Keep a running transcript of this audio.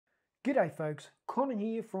G'day folks, Connor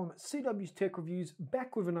here from CW's Tech Reviews,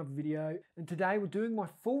 back with another video, and today we're doing my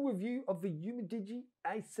full review of the Umidigi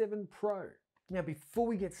A7 Pro. Now before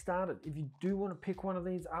we get started, if you do want to pick one of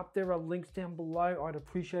these up, there are links down below. I'd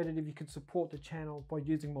appreciate it if you could support the channel by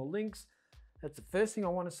using my links. That's the first thing I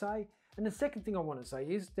want to say. And the second thing I want to say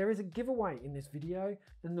is there is a giveaway in this video,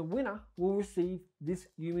 and the winner will receive this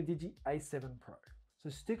Umidigi A7 Pro. So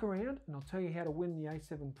stick around and I'll tell you how to win the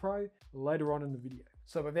A7 Pro later on in the video.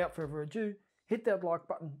 So without further ado, hit that like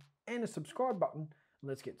button and the subscribe button, and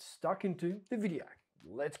let's get stuck into the video.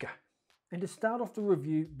 Let's go. And to start off the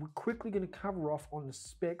review, we're quickly going to cover off on the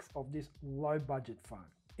specs of this low budget phone.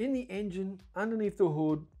 In the engine, underneath the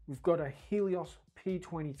hood, we've got a Helios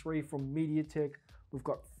P23 from MediaTek. We've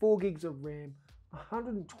got 4 gigs of RAM,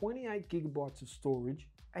 128 gigabytes of storage,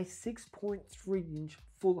 a 6.3 inch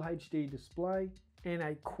full HD display, and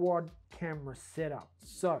a quad camera setup.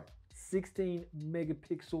 So 16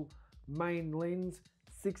 megapixel main lens,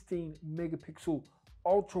 16 megapixel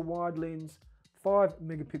ultra wide lens, 5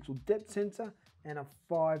 megapixel depth sensor, and a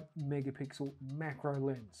 5 megapixel macro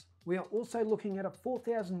lens. We are also looking at a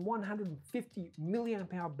 4150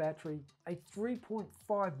 milliamp hour battery, a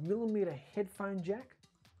 3.5 millimeter headphone jack,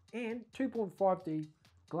 and 2.5D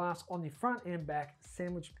glass on the front and back,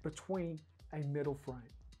 sandwiched between a metal frame.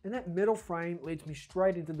 And that metal frame leads me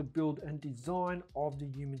straight into the build and design of the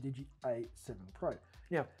Umidigi A7 Pro.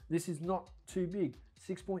 Now, this is not too big,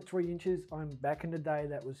 6.3 inches. Back in the day,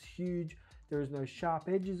 that was huge. There is no sharp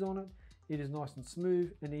edges on it. It is nice and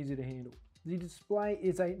smooth and easy to handle. The display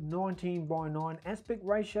is a 19:9 aspect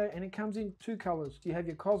ratio, and it comes in 2 colors. You have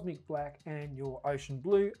your cosmic black and your ocean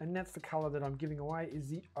blue, and that's the color that I'm giving away, is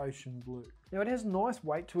the ocean blue. Now it has nice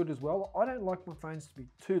weight to it as well. I don't like my phones to be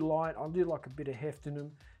too light. I do like a bit of heft in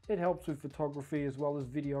them. It helps with photography as well as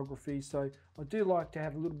videography, so I do like to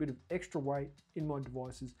have a little bit of extra weight in my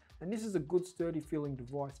devices. And this is a good sturdy feeling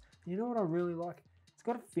device. And you know what I really like? It's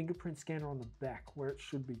got a fingerprint scanner on the back where it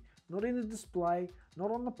should be. Not in the display,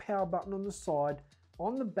 not on the power button on the side,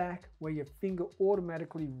 on the back where your finger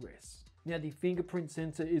automatically rests. Now the fingerprint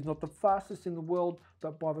sensor is not the fastest in the world,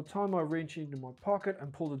 but by the time I reach into my pocket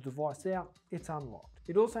and pull the device out, it's unlocked.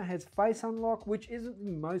 It also has face unlock, which isn't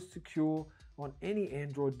the most secure on any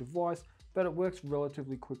Android device, but it works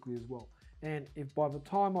relatively quickly as well. And if by the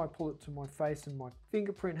time I pull it to my face and my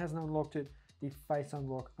fingerprint hasn't unlocked it, the face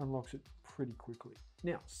unlock unlocks it pretty quickly.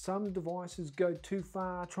 Now, some devices go too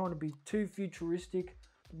far, trying to be too futuristic.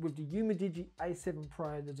 With the Umidigi A7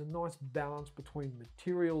 Pro, there's a nice balance between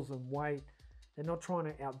materials and weight. They're not trying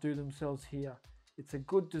to outdo themselves here. It's a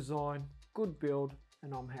good design, good build,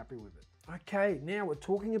 and I'm happy with it. Okay, now we're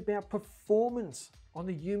talking about performance on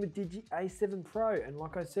the Umidigi A7 Pro. And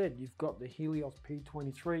like I said, you've got the Helios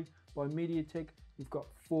P23 by MediaTek. You've got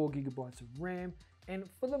 4 gigabytes of RAM. And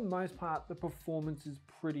for the most part, the performance is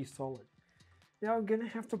pretty solid. Now I'm gonna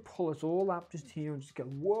have to pull it all up just here and just go,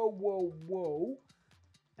 whoa, whoa, whoa,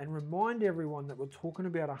 and remind everyone that we're talking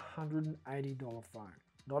about a $180 phone.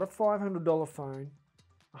 Not a $500 phone,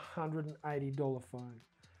 a $180 phone.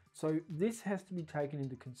 So this has to be taken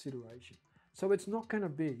into consideration. So it's not gonna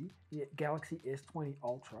be the Galaxy S20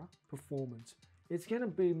 Ultra performance. It's gonna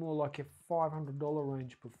be more like a $500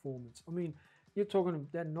 range performance. I mean, you're talking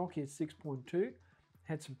that Nokia 6.2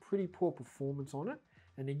 had some pretty poor performance on it,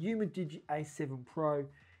 and the Umidigi A7 Pro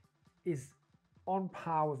is on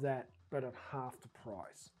par with that, but at half the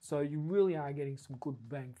price. So you really are getting some good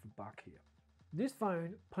bang for buck here. This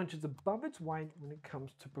phone punches above its weight when it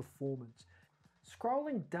comes to performance.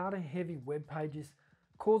 Scrolling data heavy web pages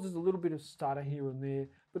causes a little bit of stutter here and there,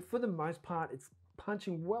 but for the most part it's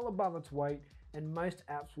punching well above its weight, and most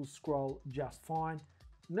apps will scroll just fine.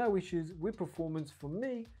 No issues with performance for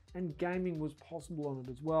me, and gaming was possible on it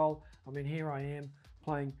as well. I mean, here I am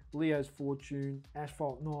playing Leo's Fortune,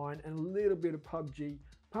 Asphalt 9, and a little bit of PUBG.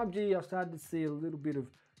 PUBG, I started to see a little bit of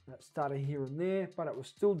stutter here and there, but it was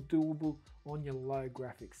still doable on your low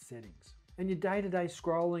graphics settings. And your day-to-day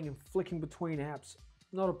scrolling and flicking between apps,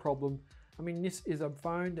 not a problem. I mean, this is a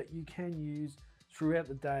phone that you can use throughout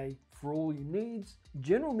the day for all your needs.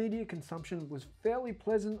 General media consumption was fairly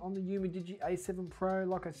pleasant on the Umidigi A7 Pro.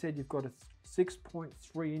 Like I said, you've got a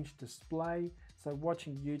 6.3 inch display, so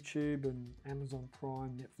watching YouTube and Amazon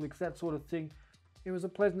Prime, Netflix, that sort of thing, it was a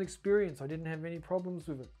pleasant experience. I didn't have any problems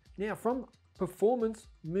with it. Now from performance,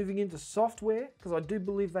 moving into software, because I do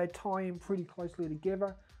believe they tie in pretty closely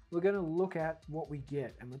together, we're going to look at what we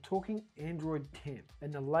get, and we're talking Android 10,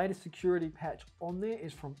 and the latest security patch on there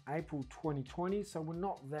is from April 2020, so we're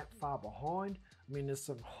not that far behind. I mean, there's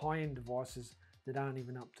some high-end devices that aren't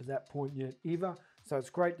even up to that point yet either, so it's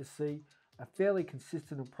great to see a fairly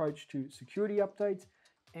consistent approach to security updates.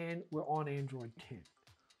 and we're on Android 10.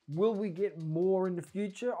 Will we get more in the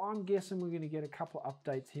future? I'm guessing we're going to get a couple of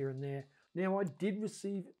updates here and there. Now, I did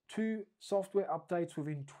receive 2 software updates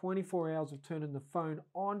within 24 hours of turning the phone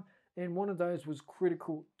on, and one of those was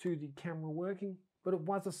critical to the camera working, but it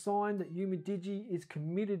was a sign that Umidigi is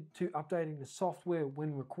committed to updating the software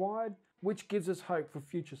when required, which gives us hope for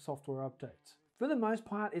future software updates. For the most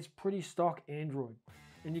part, it's pretty stock Android.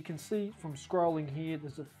 And you can see from scrolling here,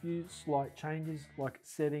 there's a few slight changes, like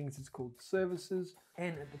settings, it's called services.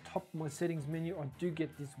 And at the top of my settings menu, I do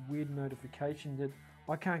get this weird notification that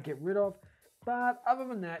I can't get rid of. But other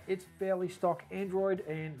than that, it's fairly stock Android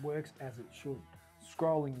and works as it should.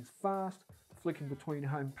 Scrolling is fast, flicking between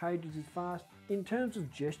home pages is fast. In terms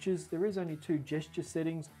of gestures, there is only 2 gesture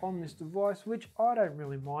settings on this device, which I don't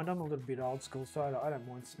really mind. I'm a little bit old school, so I don't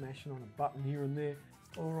mind smashing on a button here and there.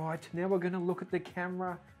 All right, now we're going to look at the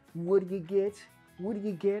camera. What do you get? What do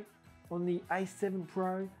you get on the A7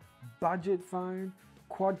 Pro budget phone,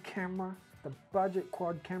 quad camera, the budget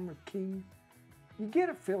quad camera king? You get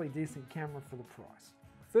a fairly decent camera for the price.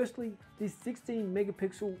 Firstly, this 16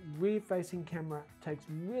 megapixel rear facing camera takes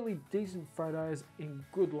really decent photos in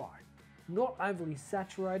good light. Not overly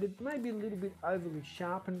saturated, maybe a little bit overly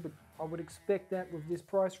sharpened, but I would expect that with this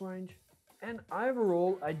price range. And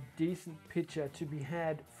overall, a decent picture to be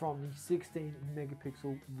had from the 16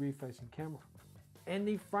 megapixel rear facing camera. And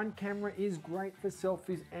the front camera is great for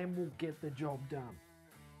selfies and will get the job done.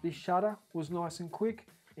 The shutter was nice and quick,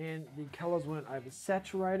 and the colors weren't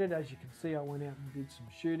oversaturated. As you can see, I went out and did some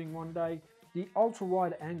shooting one day. The ultra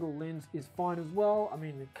wide angle lens is fine as well. I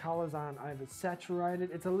mean, the colors aren't oversaturated.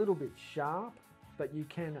 It's a little bit sharp, but you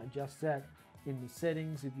can adjust that in the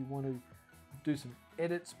settings if you want to do some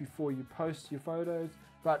edits before you post your photos.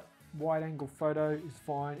 But wide angle photo is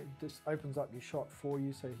fine. It just opens up your shot for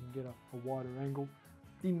you so you can get a wider angle.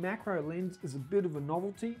 The macro lens is a bit of a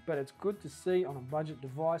novelty, but it's good to see on a budget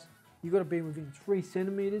device. You've got to be within 3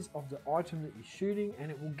 centimeters of the item that you're shooting,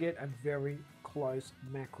 and it will get a very close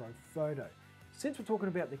macro photo. Since we're talking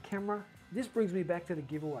about the camera, this brings me back to the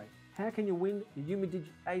giveaway. How can you win the Umidigi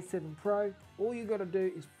A7 Pro? All you got to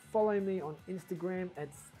do is follow me on Instagram at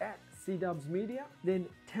 @CDubsMedia, then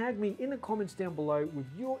tag me in the comments down below with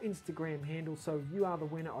your Instagram handle, so if you are the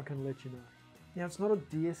winner, I can let you know. Now, it's not a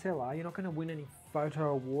DSLR, you're not going to win any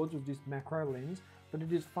photo awards with this macro lens, but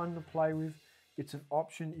it is fun to play with. It's an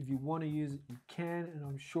option. If you want to use it, you can, and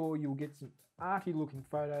I'm sure you'll get some arty looking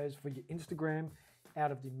photos for your Instagram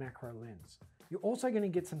out of the macro lens. You're also going to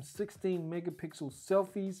get some 16 megapixel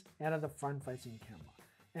selfies out of the front facing camera.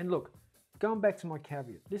 And look, going back to my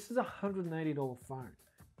caveat, this is a $180 phone.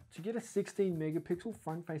 To get a 16 megapixel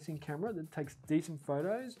front facing camera that takes decent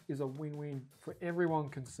photos is a win-win for everyone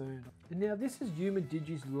concerned. And now this is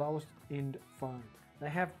Umidigi's lowest end phone. They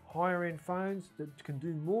have higher end phones that can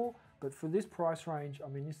do more, but for this price range, I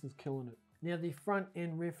mean, this is killing it. Now the front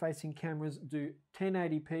and rear facing cameras do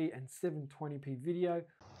 1080p and 720p video.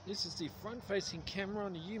 This is the front facing camera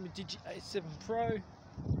on the Umidigi A7 Pro.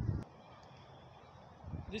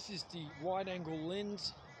 This is the wide angle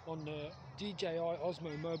lens on the DJI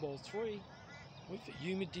Osmo Mobile 3 with the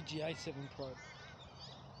Umidigi A7 Pro.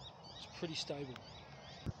 It's pretty stable.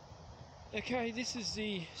 Okay, this is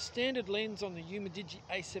the standard lens on the Umidigi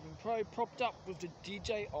A7 Pro propped up with the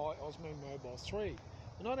DJI Osmo Mobile 3.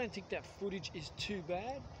 And I don't think that footage is too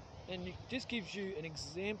bad, and this gives you an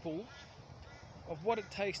example of what it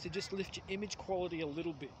takes to just lift your image quality a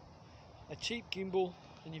little bit. A cheap gimbal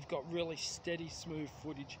and you've got really steady, smooth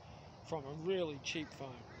footage from a really cheap phone.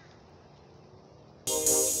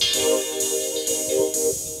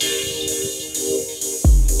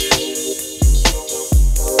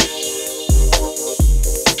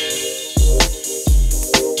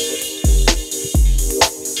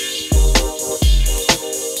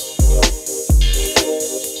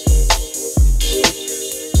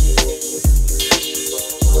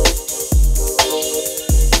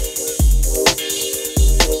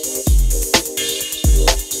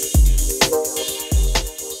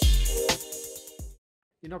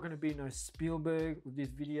 You're not going to be no Spielberg with this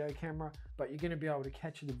video camera, but you're going to be able to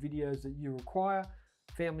capture the videos that you require,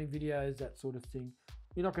 family videos, that sort of thing.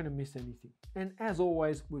 You're not going to miss anything. And as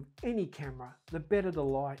always, with any camera, the better the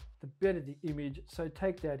light, the better the image, so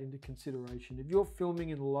take that into consideration. If you're filming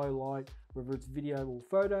in low light, whether it's video or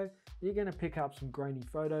photo, you're going to pick up some grainy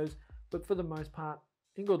photos, but for the most part,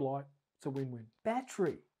 in good light, it's a win-win.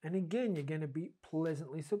 Battery. And again, you're going to be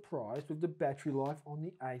pleasantly surprised with the battery life on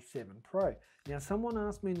the A7 Pro. Now, someone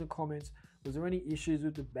asked me in the comments, was there any issues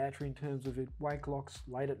with the battery in terms of it wake locks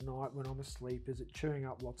late at night when I'm asleep? Is it chewing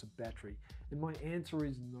up lots of battery? And my answer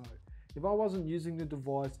is no. If I wasn't using the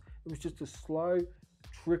device, it was just a slow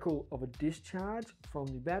trickle of a discharge from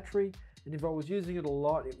the battery, and if I was using it a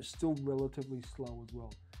lot, it was still relatively slow as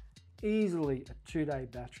well. Easily a 2-day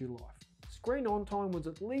battery life. Screen on time was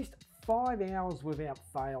at least 5 hours without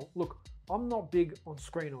fail. Look, I'm not big on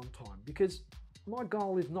screen on time because my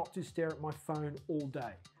goal is not to stare at my phone all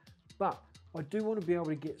day, but I do want to be able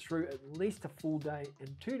to get through at least a full day, and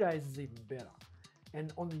 2 days is even better.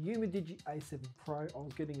 And on the Umidigi A7 Pro, I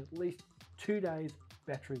was getting at least 2 days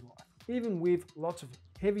battery life, even with lots of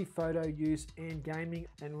heavy photo use and gaming.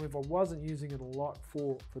 And if I wasn't using it a lot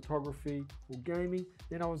for photography or gaming,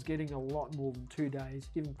 then I was getting a lot more than 2 days,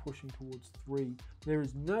 even pushing towards 3. There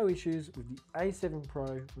is no issues with the A7 Pro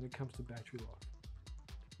when it comes to battery life.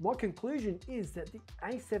 My conclusion is that the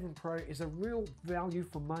A7 Pro is a real value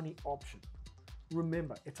for money option.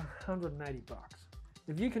 Remember, it's 180 bucks.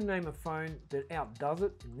 If you can name a phone that outdoes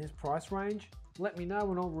it in this price range, let me know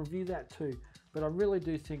and I'll review that too. But I really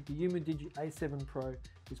do think the Umidigi A7 Pro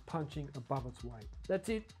is punching above its weight. That's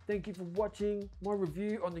it. Thank you for watching my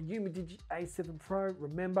review on the Umidigi A7 Pro.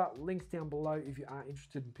 Remember, links down below if you are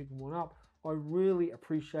interested in picking one up. I really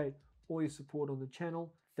appreciate all your support on the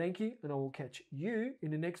channel. Thank you, and I will catch you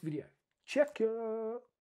in the next video. Check ya!